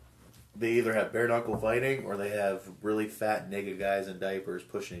 They either have bare knuckle fighting or they have really fat naked guys in diapers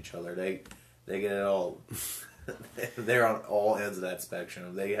pushing each other. They get it all. They're on all ends of that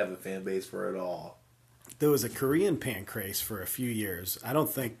spectrum. They have a fan base for it all. There was a Korean Pancrase for a few years. I don't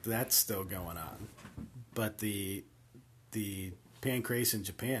think that's still going on. But the Pancrase in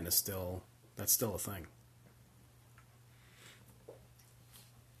Japan is still a thing.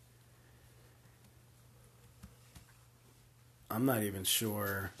 I'm not even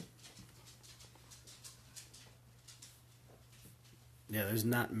sure. Yeah, there's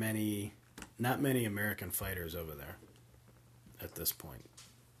not many American fighters over there at this point.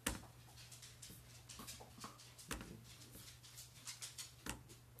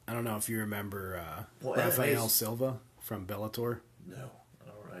 I don't know if you remember Rafael Silva from Bellator. No,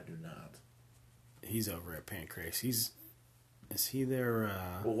 I do not. He's over at Pancrase. Is he there?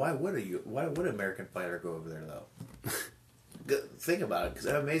 Well, why would an American fighter go over there though? Think about it, because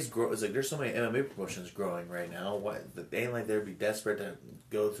MMA's growing. It's like there's so many MMA promotions growing right now. Why they ain't like they'd be desperate to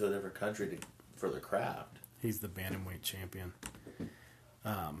go to a different country for their craft. He's the bantamweight champion.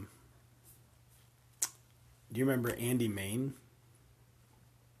 Do you remember Andy Main?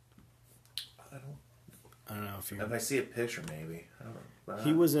 I don't know if you. If I see a picture, maybe. I don't know.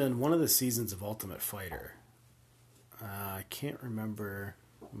 He was in one of the seasons of Ultimate Fighter. I can't remember.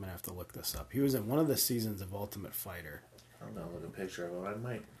 I'm gonna have to look this up. He was in one of the seasons of Ultimate Fighter. I don't know. Look at a picture of him. I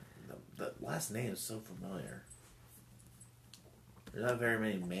might. The last name is so familiar. There's not very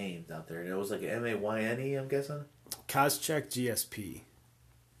many names out there. It was like an M-A-Y-N-E, I'm guessing. Koscheck GSP.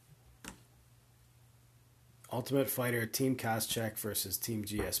 Ultimate Fighter, Team Koscheck versus Team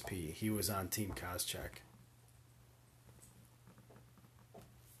GSP. He was on Team Koscheck.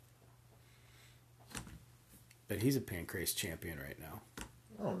 But he's a Pancrase champion right now.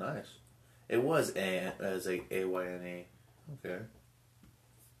 Oh, nice. It was A-Y-N-E. Okay.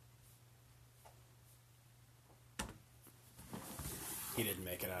 He didn't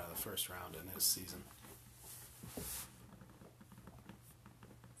make it out of the first round in his season.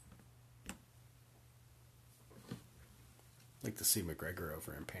 I'd like to see McGregor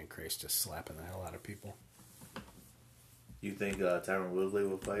over in Pancrase just slapping the hell out of people. You think Tyron Woodley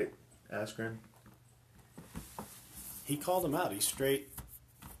will fight Askren? He called him out. He straight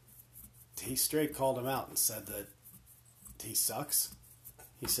called him out and said that he sucks.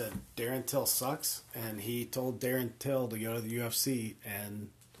 He said Darren Till sucks, and he told Darren Till to go to the UFC and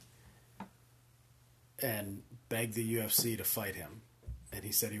beg the UFC to fight him. And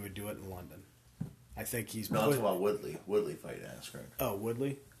he said he would do it in London. I think he's... No, I'm talking about Woodley. Woodley fight Askren. Oh,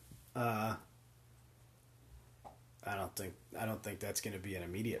 Woodley? I don't think that's going to be an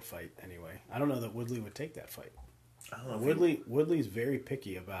immediate fight anyway. I don't know that Woodley would take that fight. I don't know Woodley's very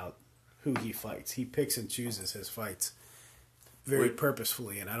picky about who he fights. He picks and chooses his fights very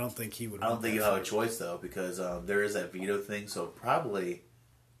purposefully, and I don't think he would. I don't think you have a choice though, because there is that veto thing. So probably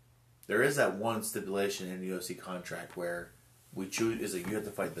there is that one stipulation in the UFC contract where we choose is that you have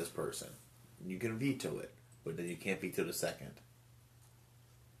to fight this person. You can veto it, but then you can't veto the second.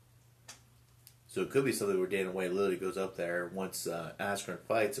 So it could be something where Dana White literally goes up there once Askren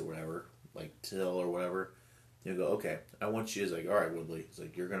fights or whatever, like Till or whatever. You go, okay, I want you. He's like, all right, Woodley. He's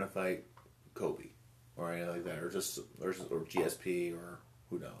like, you're gonna fight Kobe or anything like that, or GSP or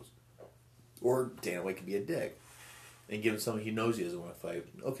who knows. Or Dana White could be a dick and give him something he knows he doesn't want to fight.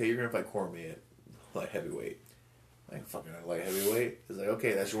 Okay, you're gonna fight Cormier at light heavyweight. Like fucking light heavyweight. He's like,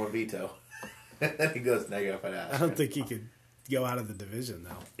 okay, that's your one veto. And then he goes, now you gotta fight Askren. I don't think he could go out of the division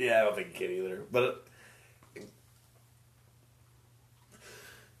though. Yeah, I don't think he can either. But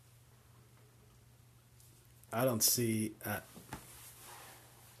I don't see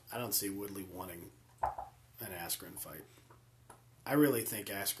Woodley wanting an Askren fight. I really think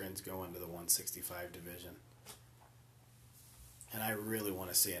Askren's going to the 165 division. And I really want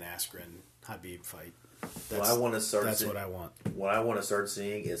to see an Askren-Habib fight. What I want to start. That's what I want. What I want to start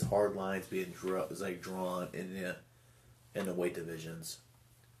seeing is hard lines being drawn in the weight divisions.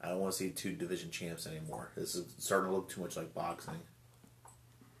 I don't want to see two division champs anymore. This is starting to look too much like boxing.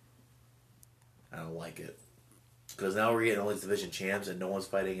 I don't like it. Because now we're getting all these division champs and no one's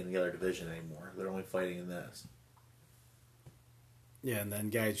fighting in the other division anymore. They're only fighting in this. Yeah, and then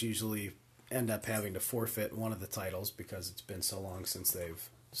guys usually end up having to forfeit one of the titles because it's been so long since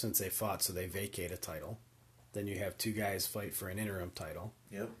they fought, so they vacate a title. Then you have two guys fight for an interim title.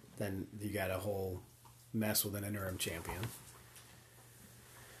 Yep. Then you got a whole mess with an interim champion.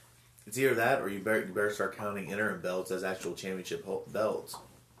 It's either that or you better start counting interim belts as actual championship belts.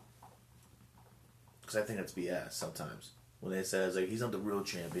 Because I think that's BS sometimes. When they say, like, he's not the real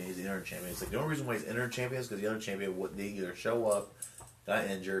champion, he's the interim champion. It's like, the only reason why he's interim champion is because the other champion would either show up, got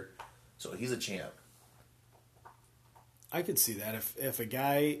injured, so he's a champ. I could see that. If a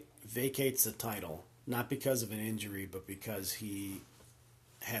guy vacates the title, not because of an injury, but because he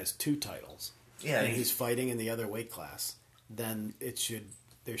has two titles, and he's fighting in the other weight class, then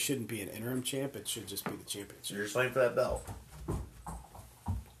there shouldn't be an interim champ, it should just be the championship. You're just fighting for that belt.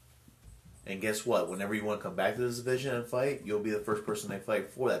 And guess what? Whenever you want to come back to this division and fight, you'll be the first person they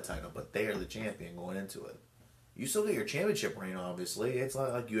fight for that title, but they are the champion going into it. You still get your championship reign, obviously. It's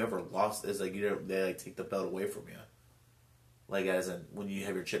not like you ever lost. It's like they take the belt away from you. Like, as in, when you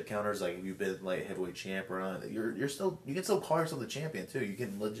have your chip counters, like, if you've been, like, heavyweight champ or not, you can still call yourself the champion, too. You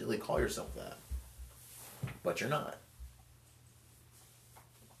can legitimately call yourself that. But you're not.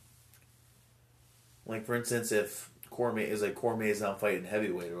 Like, for instance, if Cormier is not fighting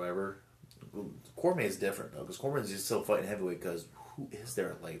heavyweight or whatever, Cormier is different, though, because Cormier is still fighting heavyweight, because who is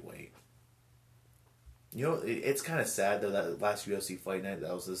there at lightweight? You know, it's kind of sad, though, that last UFC fight night,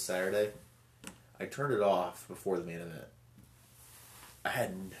 that was this Saturday, I turned it off before the main event.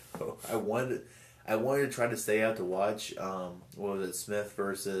 I wanted to try to stay out to watch, what was it, Smith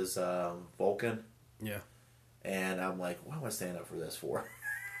versus Vulcan? Yeah. And I'm like, what am I staying up for this for?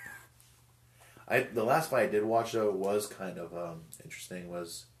 The last fight I did watch, though, was kind of interesting, I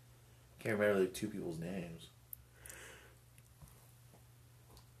can't remember the two people's names.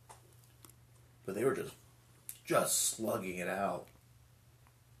 But they were just slugging it out.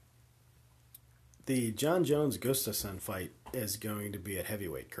 The John Jones-Gustafsson fight is going to be at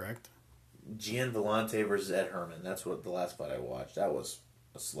heavyweight, correct? Gian Vellante versus Ed Herman. That's what the last fight I watched. That was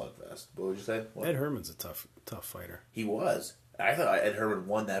a slugfest. What would you say? What? Ed Herman's a tough fighter. He was. I thought Ed Herman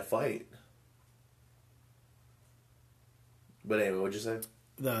won that fight. But anyway, what'd you say?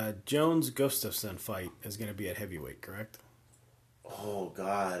 The Jones-Gustafsson fight is going to be at heavyweight, correct? Oh,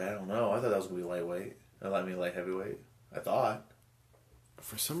 God, I don't know. I thought that was going to be lightweight. I mean, light heavyweight. I thought.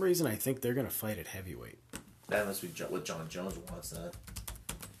 For some reason, I think they're going to fight at heavyweight. That must be what John Jones wants, then.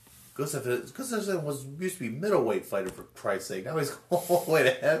 Gustafsson used to be middleweight fighter, for Christ's sake. Now he's all the way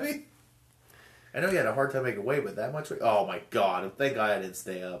to heavy? I know he had a hard time making weight, but that much weight? Oh, my God. Thank God I didn't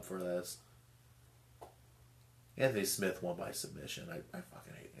stay up for this. Anthony Smith won by submission. I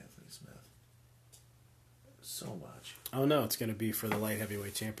fucking hate Anthony Smith so much. Oh, no, it's going to be for the light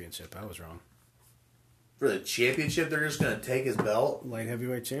heavyweight championship. I was wrong. For the championship, they're just going to take his belt? Light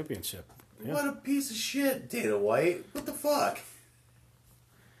heavyweight championship. Yeah. What a piece of shit, Dana White. What the fuck?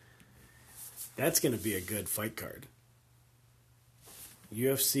 That's going to be a good fight card.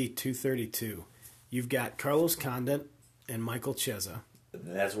 UFC 232. You've got Carlos Condit and Michael Chiesa.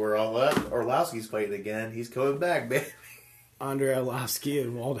 And that's where Orlovsky's fighting again. He's coming back, baby. Andre Arlovsky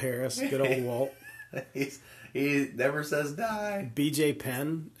and Walt Harris. Good old Walt. He never says die. BJ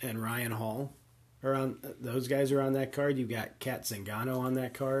Penn and Ryan Hall. Those guys are on that card. You've got Kat Zingano on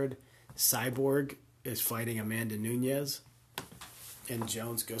that card. Cyborg is fighting Amanda Nunes. And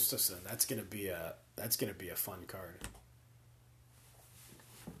Jones Gustafsson. That's gonna be a fun card.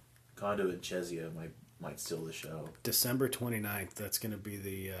 Kondo and Chezia might steal the show. December 29th. That's gonna be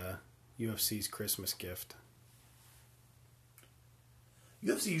the UFC's Christmas gift.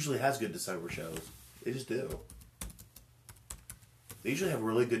 UFC usually has good December shows. They just do. They usually have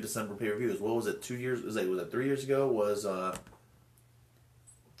really good December pay-per-views. What was it? 2 years? Was it 3 years ago?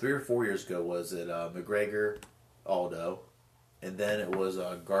 3 or 4 years ago? Was it McGregor, Aldo, and then it was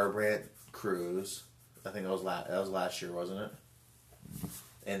Garbrandt, Cruz. I think that was last year, wasn't it?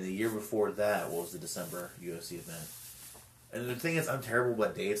 And the year before that was the December UFC event. And the thing is, I'm terrible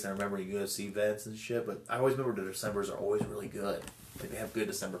about dates. I remember UFC events and shit, but I always remember the Decembers are always really good. Like, they have good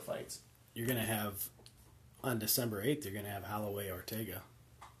December fights. You're going to have on December 8th, you're going to have Holloway Ortega.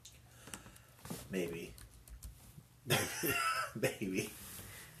 Maybe. Maybe.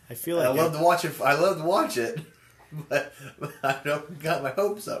 I feel like I love to watch it. I love to watch it, but I don't got my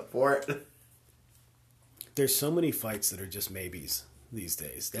hopes up for it. There's so many fights that are just maybes these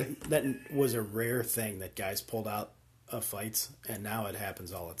days. That was a rare thing that guys pulled out of fights, and now it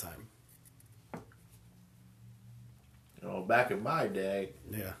happens all the time. Back in my day.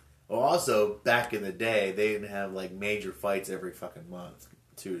 Yeah. Well, also back in the day, they didn't have like major fights every fucking month,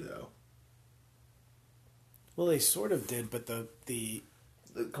 too. Though. Well, they sort of did, but the the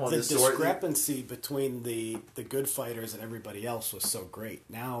discrepancy between the good fighters and everybody else was so great.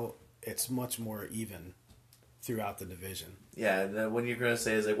 Now it's much more even throughout the division. Yeah, and then when you're gonna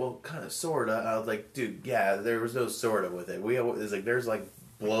say it's like, well, kind of sorta, I was like, dude, yeah, there was no sorta with it. There's like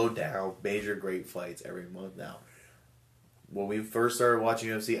blow down major great fights every month now. When we first started watching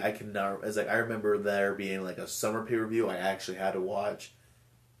UFC, I remember there being like a summer pay-per-view I actually had to watch.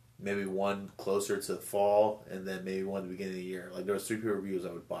 Maybe one closer to the fall, and then maybe one at the beginning of the year. Like, there was 3 pay-per-views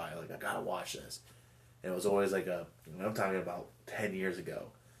I would buy. Like, I gotta watch this. And it was always like I'm talking about 10 years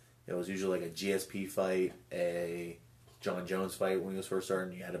ago. It was usually like a GSP fight, a John Jones fight when he was first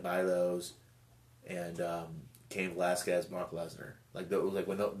starting. You had to buy those. And Cain Velasquez, Brock Lesnar. Like, that was like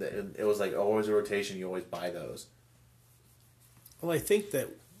it was like always a rotation. You always buy those. Well, I think that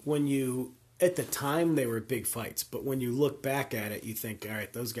at the time, they were big fights, but when you look back at it, you think, all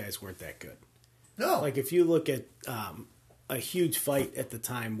right, those guys weren't that good. No. Like, if you look at a huge fight at the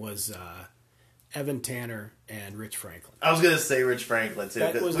time was Evan Tanner and Rich Franklin. I was going to say Rich Franklin, too.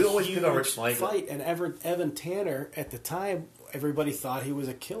 That was we a always huge pick on Rich Franklin. fight, and Evan Tanner, at the time, everybody thought he was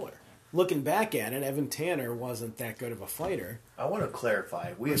a killer. Looking back at it, Evan Tanner wasn't that good of a fighter. I want to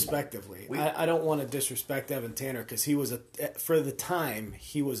clarify. Respectively. I don't want to disrespect Evan Tanner because for the time,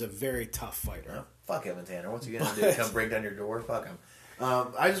 he was a very tough fighter. Oh, fuck Evan Tanner. What's he going to do? Come break down your door? Fuck him.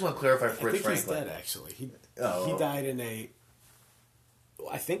 I just want to clarify for Rich Franklin. He's dead, actually. He died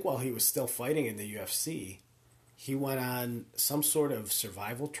I think while he was still fighting in the UFC, he went on some sort of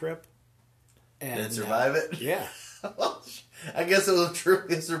survival trip. And, didn't survive it? Yeah. I guess it was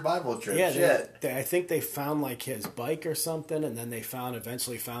truly a survival trip. Yeah, shit. I think they found like his bike or something, and then they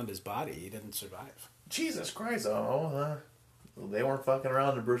eventually found his body. He didn't survive. Jesus Christ! They weren't fucking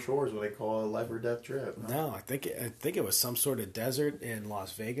around the brochures when they call it a life or death trip. No, I think it was some sort of desert in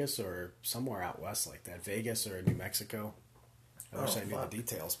Las Vegas or somewhere out west like that, Vegas or New Mexico. I wish I knew the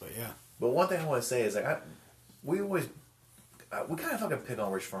details, but yeah. But one thing I want to say is like we kind of fucking pick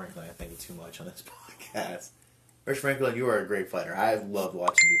on Rich Franklin. I think too much on this podcast. Rich Franklin, you are a great fighter. I loved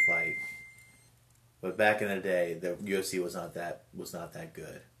watching you fight. But back in the day, the UFC was not that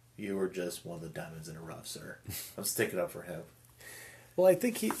good. You were just one of the diamonds in the rough, sir. I'm sticking up for him. Well, I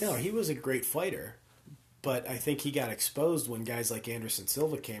think he was a great fighter, but I think he got exposed when guys like Anderson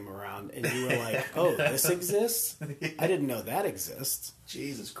Silva came around, and you were like, "Oh, this exists? I didn't know that exists."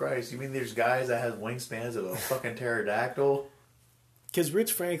 Jesus Christ! You mean there's guys that have wingspans of a fucking pterodactyl? Because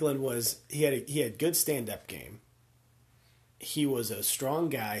Rich Franklin he had good stand-up game. He was a strong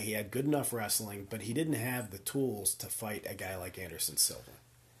guy. He had good enough wrestling, but he didn't have the tools to fight a guy like Anderson Silva.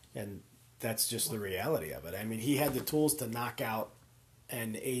 And that's just the reality of it. I mean, he had the tools to knock out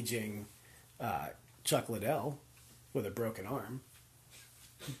an aging Chuck Liddell with a broken arm.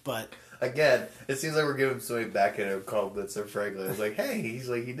 But again, it seems like we're giving somebody back in a compliment to Franklin. It's like, hey,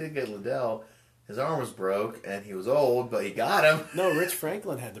 he did get Liddell. His arm was broke, and he was old, but he got him. No, Rich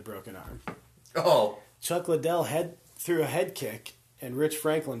Franklin had the broken arm. Oh. Chuck Liddell threw a head kick, and Rich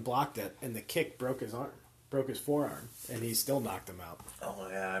Franklin blocked it, and the kick broke his forearm, and he still knocked him out. Oh,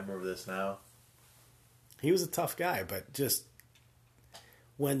 yeah, I remember this now. He was a tough guy, but just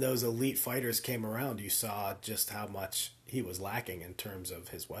when those elite fighters came around, you saw just how much he was lacking in terms of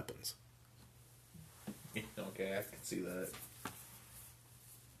his weapons. Okay, I can see that.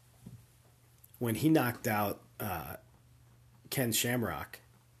 When he knocked out Ken Shamrock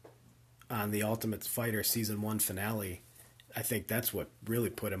on the Ultimate Fighter Season 1 finale, I think that's what really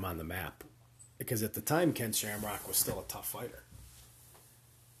put him on the map. Because at the time, Ken Shamrock was still a tough fighter.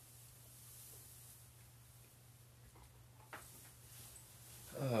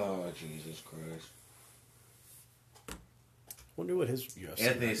 Oh, Jesus Christ. Wonder what his UFC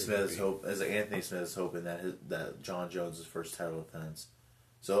Anthony Smith is hoping that John Jones' first title defense.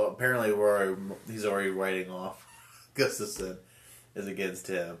 So apparently he's already writing off Gustafsson is against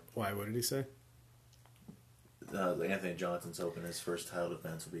him. Why? What did he say? Anthony Johnson's hoping his first title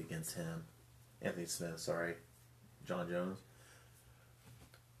defense will be against him. Anthony Smith, sorry. John Jones.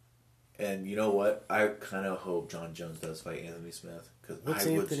 And you know what? I kind of hope John Jones does fight Anthony Smith. What's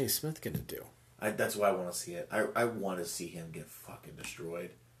Anthony Smith going to do? That's why I want to see it. I want to see him get fucking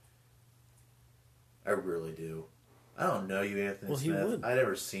destroyed. I really do. I don't know you, Anthony Smith. He would. I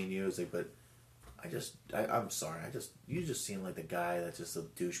never seen you. It's like, but I'm sorry. You just seem like the guy that's just a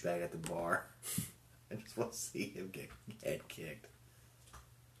douchebag at the bar. I just want to see him get head kicked.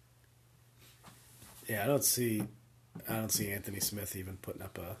 Yeah, I don't see Anthony Smith even putting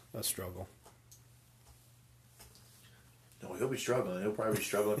up a struggle. No, he'll be struggling. He'll probably be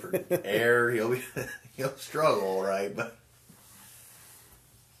struggling for air. He'll struggle, right? But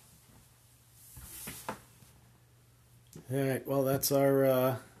all right. Well, that's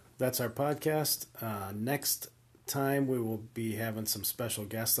our podcast. Next time we will be having some special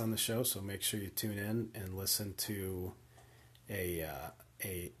guests on the show, so make sure you tune in and listen to a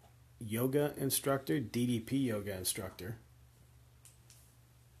yoga instructor, DDP yoga instructor,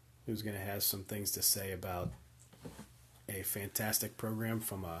 who's going to have some things to say about a fantastic program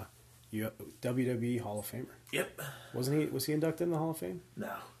from a WWE Hall of Famer. yep. Was he inducted in the Hall of Fame?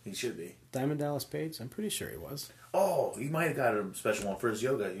 No, he should be. Diamond Dallas Page? I'm pretty sure he was. Oh, he might have got a special one for his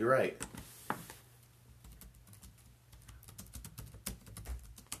yoga. You're right.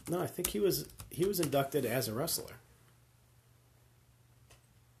 No, I think he was inducted as a wrestler.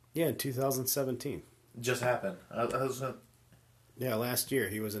 Yeah, in 2017. It just happened. Yeah, last year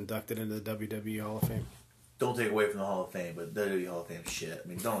he was inducted into the WWE Hall of Fame. Don't take away from the Hall of Fame, but WWE Hall of Fame shit. I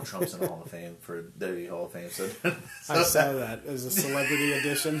mean, Donald Trump's in the Hall of Fame for WWE Hall of Fame. So I saw that as a celebrity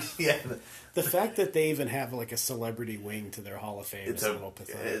edition. Yeah. The fact that they even have like a celebrity wing to their Hall of Fame is a little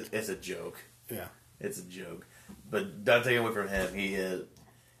pathetic. It's a joke. Yeah. It's a joke. But don't take away from him. He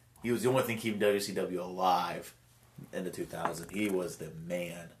was the only thing keeping WCW alive in the 2000s. He was the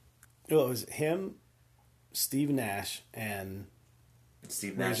man. Well, it was him, Steve Nash, and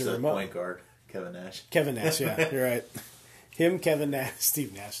Steve Nash is a point guard. Kevin Nash. Kevin Nash, yeah, you're right. Him, Kevin Nash,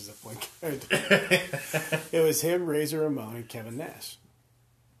 Steve Nash is a point guard. It was him, Razor Ramon, and Kevin Nash.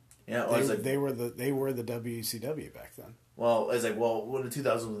 Yeah, they were the WCW back then. Well, I was like, when the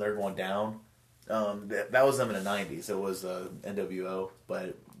 2000s when they're going down, that was them in the 90s. It was NWO,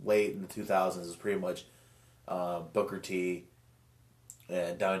 but late in the 2000s it was pretty much Booker T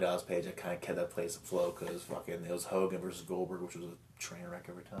and Diamond Dallas Page. I kind of kept that place afloat because it was Hogan versus Goldberg, which was a train wreck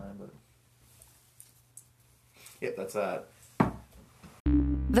every time. But yep, that's that.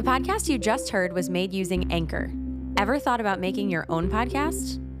 The podcast you just heard was made using Anchor. Ever thought about making your own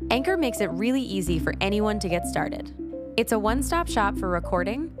podcast? Anchor makes it really easy for anyone to get started. It's a one-stop shop for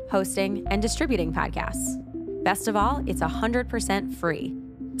recording, hosting, and distributing podcasts. Best of all, it's 100% free.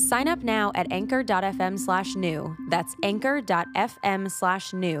 Sign up now at anchor.fm/new. That's anchor.fm/new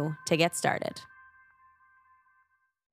to get started.